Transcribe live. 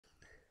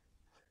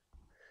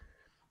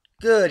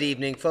Good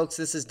evening, folks.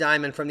 This is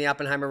Diamond from the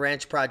Oppenheimer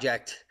Ranch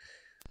Project,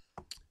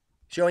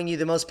 showing you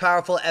the most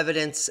powerful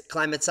evidence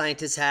climate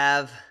scientists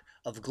have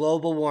of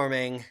global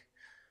warming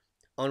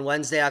on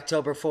Wednesday,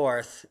 October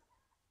 4th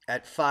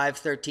at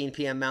 5:13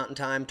 p.m. Mountain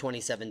Time,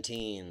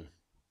 2017.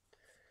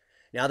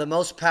 Now, the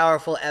most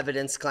powerful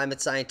evidence climate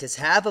scientists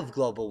have of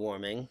global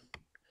warming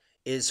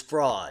is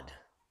fraud.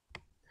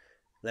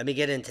 Let me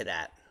get into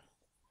that.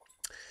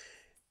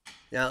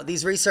 Now,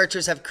 these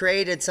researchers have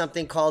created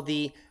something called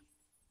the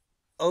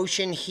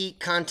ocean heat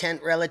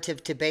content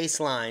relative to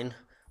baseline,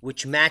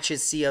 which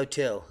matches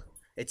CO2.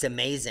 It's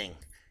amazing,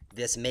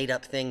 this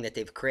made-up thing that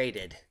they've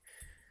created.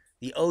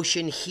 The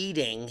ocean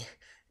heating,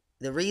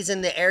 the reason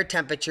the air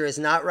temperature is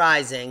not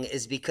rising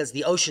is because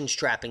the ocean's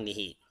trapping the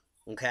heat,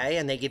 okay?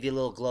 And they give you a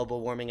little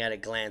global warming at a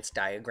glance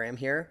diagram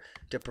here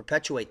to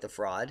perpetuate the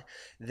fraud.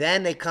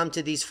 Then they come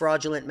to these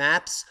fraudulent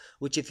maps,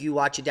 which if you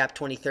watch Adapt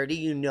 2030,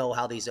 you know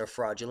how these are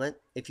fraudulent.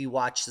 If you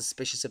watch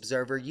Suspicious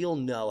Observer, you'll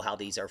know how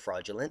these are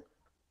fraudulent.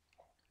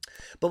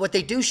 But what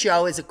they do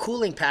show is a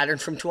cooling pattern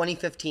from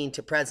 2015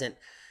 to present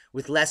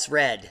with less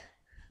red.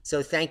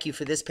 So thank you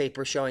for this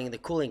paper showing the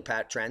cooling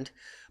trend.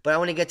 But I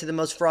want to get to the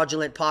most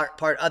fraudulent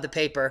part of the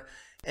paper.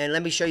 And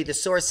let me show you the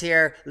source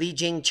here. Li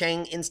Jing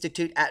Cheng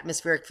Institute,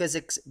 Atmospheric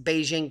Physics,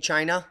 Beijing,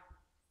 China.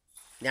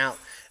 Now,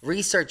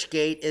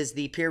 Researchgate is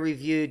the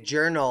peer-reviewed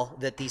journal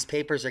that these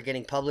papers are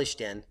getting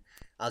published in.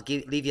 I'll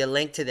leave you a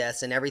link to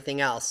this and everything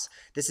else.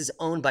 This is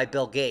owned by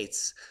Bill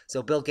Gates.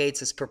 So Bill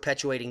Gates is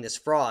perpetuating this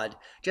fraud,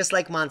 just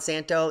like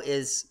Monsanto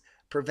is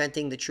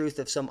preventing the truth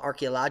of some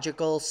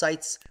archaeological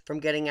sites from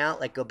getting out,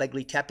 like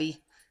Göbekli Tepe.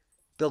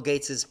 Bill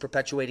Gates is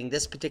perpetuating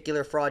this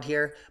particular fraud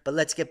here. But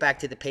let's get back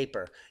to the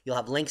paper. You'll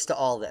have links to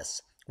all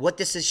this. What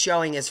this is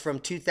showing is from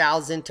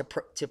 2000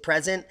 to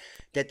present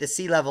that the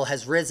sea level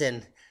has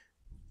risen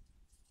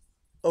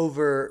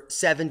over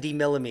 70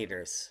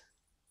 millimeters.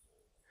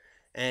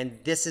 And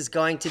this is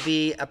going to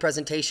be a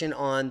presentation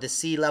on the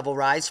sea level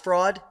rise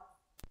fraud.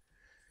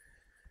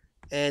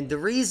 And the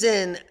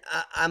reason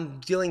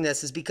I'm doing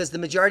this is because the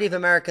majority of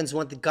Americans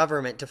want the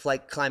government to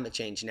fight climate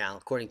change now,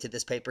 according to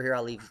this paper here.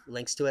 I'll leave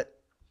links to it.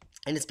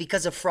 And it's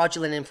because of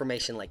fraudulent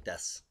information like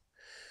this.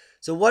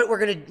 So what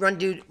we're going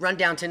to run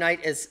down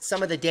tonight is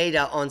some of the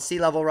data on sea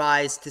level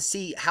rise to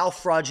see how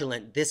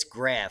fraudulent this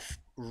graph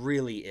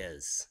really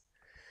is.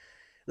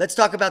 Let's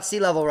talk about sea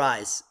level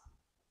rise.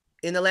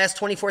 In the last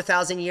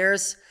 24,000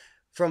 years,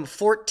 from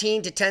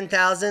 14 to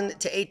 10,000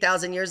 to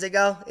 8,000 years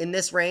ago, in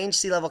this range,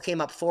 sea level came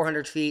up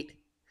 400 feet.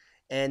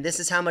 And this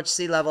is how much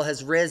sea level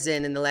has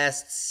risen in the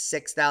last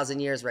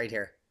 6,000 years right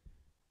here.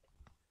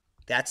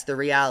 That's the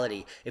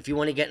reality. If you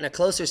want to get in a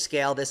closer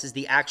scale, this is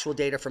the actual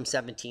data from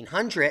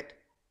 1700.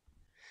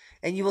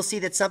 And you will see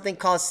that something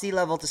caused sea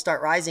level to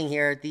start rising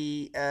here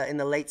in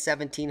the late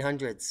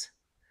 1700s.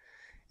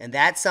 And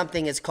that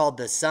something is called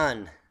the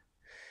sun.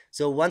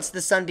 So once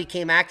the sun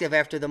became active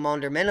after the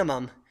Maunder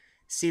minimum,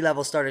 sea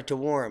level started to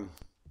warm.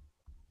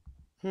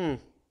 And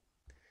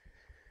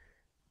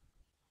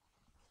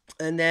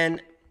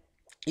then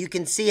you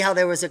can see how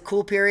there was a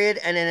cool period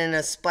and then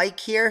a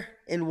spike here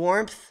in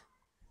warmth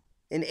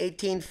in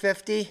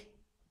 1850.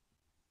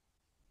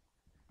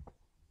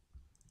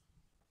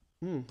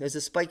 There's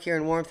a spike here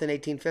in warmth in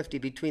 1850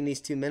 between these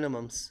two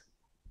minimums.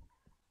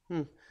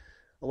 I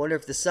wonder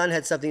if the sun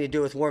had something to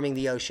do with warming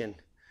the ocean.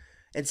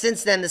 And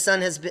since then,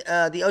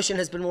 the ocean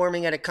has been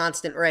warming at a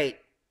constant rate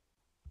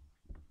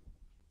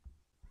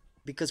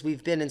because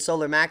we've been in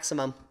solar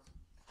maximum.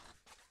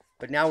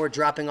 But now we're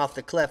dropping off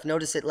the cliff.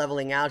 Notice it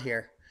leveling out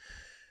here.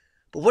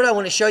 But what I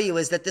want to show you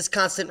is that this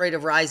constant rate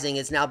of rising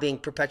is now being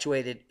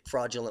perpetuated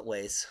fraudulent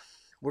ways.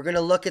 We're going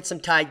to look at some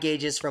tide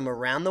gauges from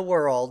around the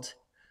world.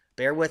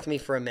 Bear with me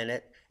for a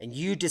minute, and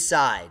you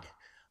decide.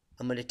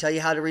 I'm going to tell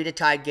you how to read a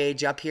tide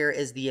gauge. Up here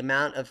is the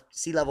amount of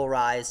sea level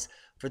rise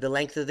for the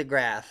length of the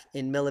graph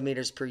in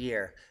millimeters per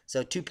year.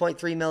 So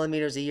 2.3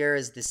 millimeters a year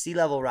is the sea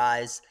level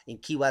rise in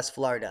Key West,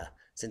 Florida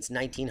since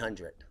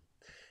 1900.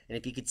 And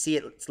if you could see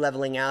it, it's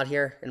leveling out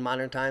here in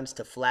modern times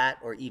to flat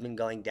or even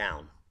going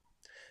down.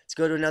 Let's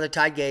go to another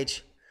tide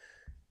gauge.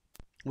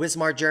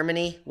 Wismar,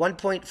 Germany,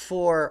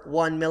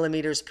 1.41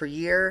 millimeters per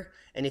year.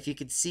 And if you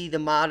could see the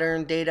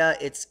modern data,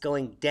 it's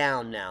going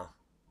down now.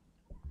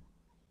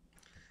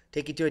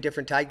 Take you to a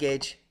different tide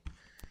gauge.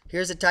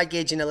 Here's a tide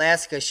gauge in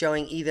Alaska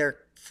showing either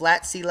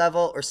flat sea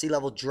level or sea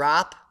level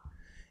drop.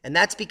 And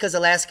that's because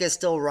Alaska is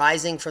still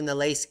rising from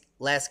the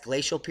last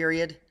glacial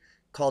period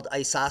called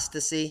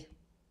isostasy.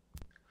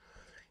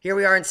 Here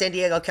we are in San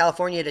Diego,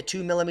 California at a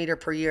 2 millimeter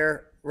per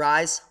year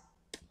rise.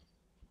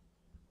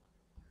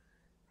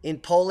 In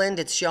Poland,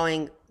 it's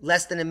showing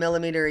less than a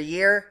millimeter a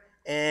year.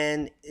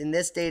 And in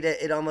this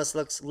data, it almost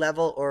looks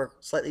level or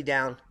slightly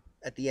down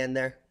at the end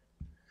there.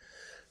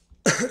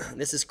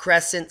 This is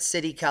Crescent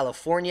City,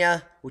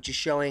 California, which is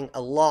showing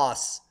a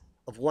loss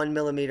of 1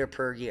 millimeter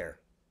per year.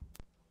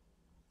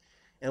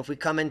 And if we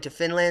come into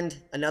Finland,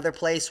 another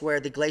place where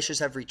the glaciers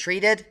have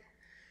retreated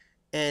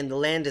and the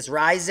land is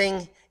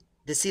rising,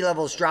 the sea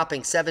level is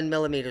dropping 7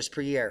 millimeters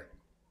per year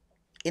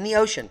in the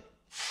ocean.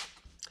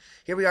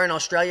 Here we are in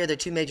Australia. There are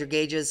two major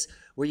gauges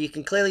where you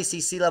can clearly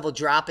see sea level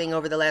dropping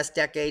over the last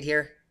decade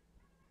here,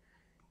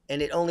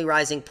 and it only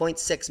rising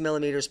 0.6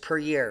 millimeters per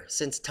year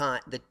since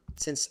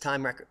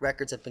time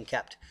records have been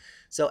kept.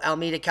 So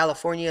Alameda,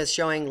 California is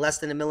showing less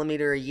than a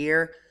millimeter a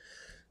year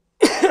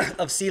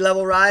of sea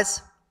level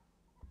rise.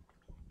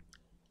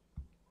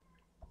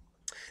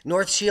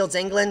 North Shields,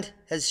 England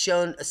has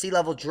shown a sea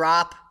level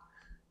drop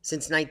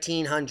since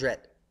 1900.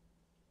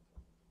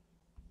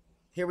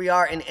 Here we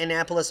are in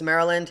Annapolis,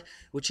 Maryland,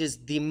 which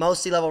is the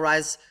most sea level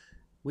rise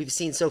we've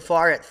seen so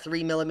far at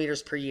 3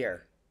 millimeters per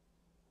year.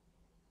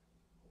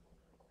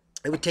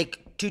 It would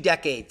take 2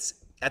 decades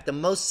at the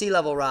most sea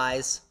level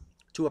rise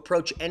to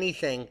approach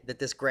anything that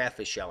this graph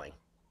is showing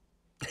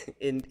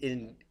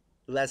in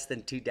less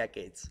than 2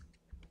 decades.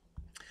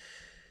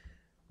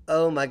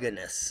 Oh my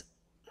goodness.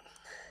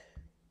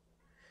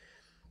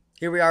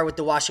 Here we are with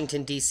the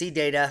Washington, D.C.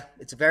 data.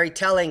 It's very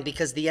telling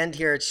because the end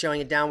here, it's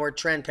showing a downward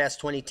trend past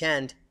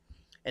 2010.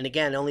 And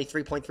again, only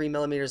 3.3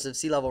 millimeters of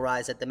sea level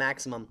rise at the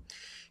maximum.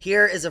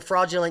 Here is a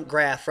fraudulent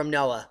graph from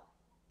NOAA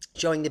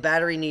showing the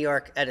Battery, New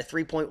York at a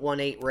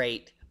 3.18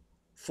 rate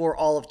for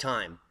all of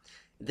time.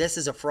 This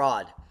is a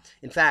fraud.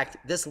 In fact,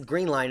 this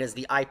green line is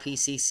the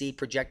IPCC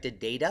projected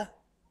data.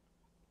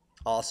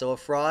 Also a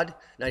fraud,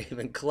 not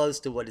even close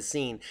to what is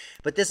seen.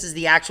 But this is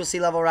the actual sea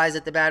level rise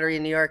at the Battery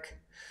in New York.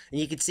 And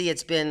you can see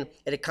it's been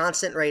at a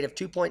constant rate of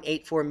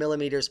 2.84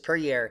 millimeters per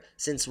year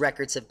since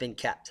records have been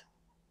kept.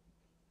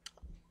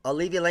 I'll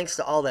leave you links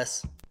to all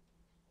this.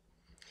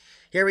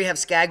 Here we have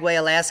Skagway,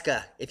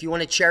 Alaska. If you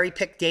want to cherry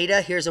pick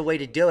data, here's a way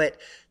to do it.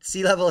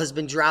 Sea level has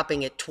been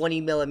dropping at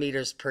 20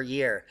 millimeters per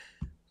year.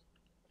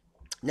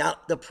 Now,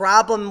 the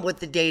problem with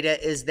the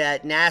data is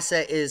that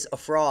NASA is a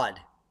fraud,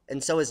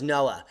 and so is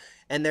NOAA.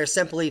 And they're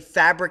simply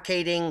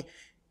fabricating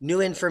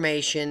new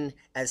information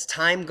as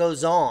time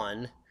goes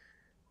on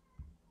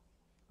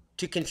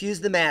to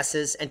confuse the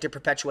masses and to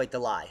perpetuate the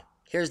lie.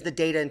 Here's the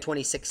data in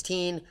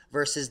 2016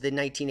 versus the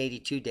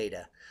 1982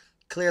 data.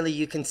 Clearly,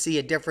 you can see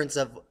a difference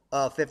of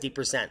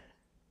 50%.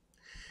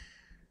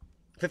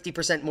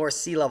 50% more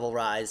sea level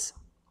rise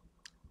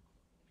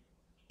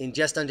in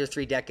just under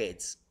 3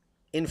 decades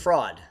in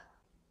fraud.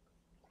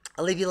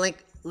 I'll leave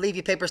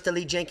you papers to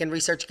Lee Jink and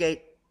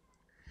Researchgate.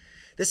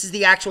 This is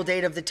the actual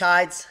data of the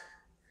tides.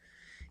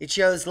 It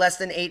shows less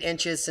than 8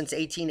 inches since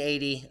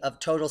 1880 of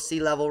total sea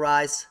level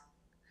rise.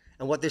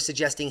 And what they're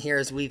suggesting here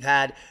is we've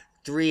had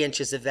 3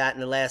 inches of that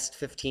in the last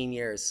 15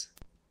 years.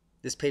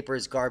 This paper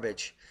is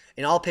garbage.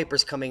 And all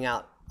papers coming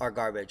out are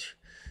garbage.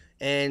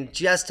 And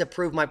just to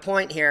prove my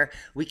point here,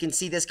 we can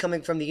see this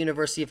coming from the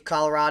University of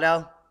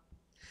Colorado.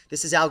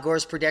 This is Al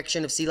Gore's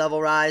prediction of sea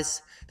level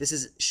rise. This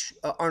is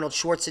Arnold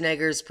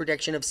Schwarzenegger's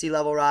prediction of sea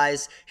level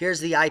rise. Here's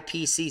the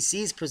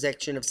IPCC's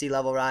prediction of sea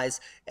level rise.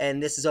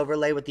 And this is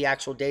overlaid with the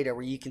actual data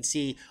where you can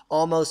see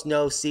almost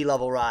no sea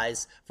level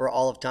rise for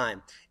all of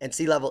time. And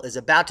sea level is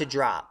about to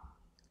drop.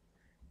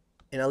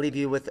 And I'll leave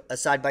you with a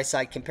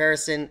side-by-side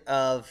comparison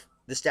of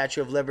the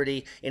Statue of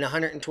Liberty. In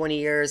 120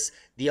 years,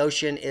 the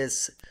ocean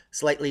is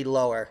slightly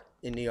lower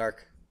in New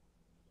York.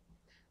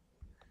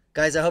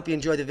 Guys, I hope you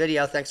enjoyed the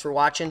video. Thanks for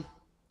watching.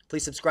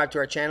 Please subscribe to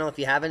our channel if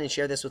you haven't and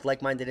share this with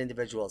like-minded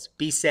individuals.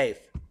 Be safe.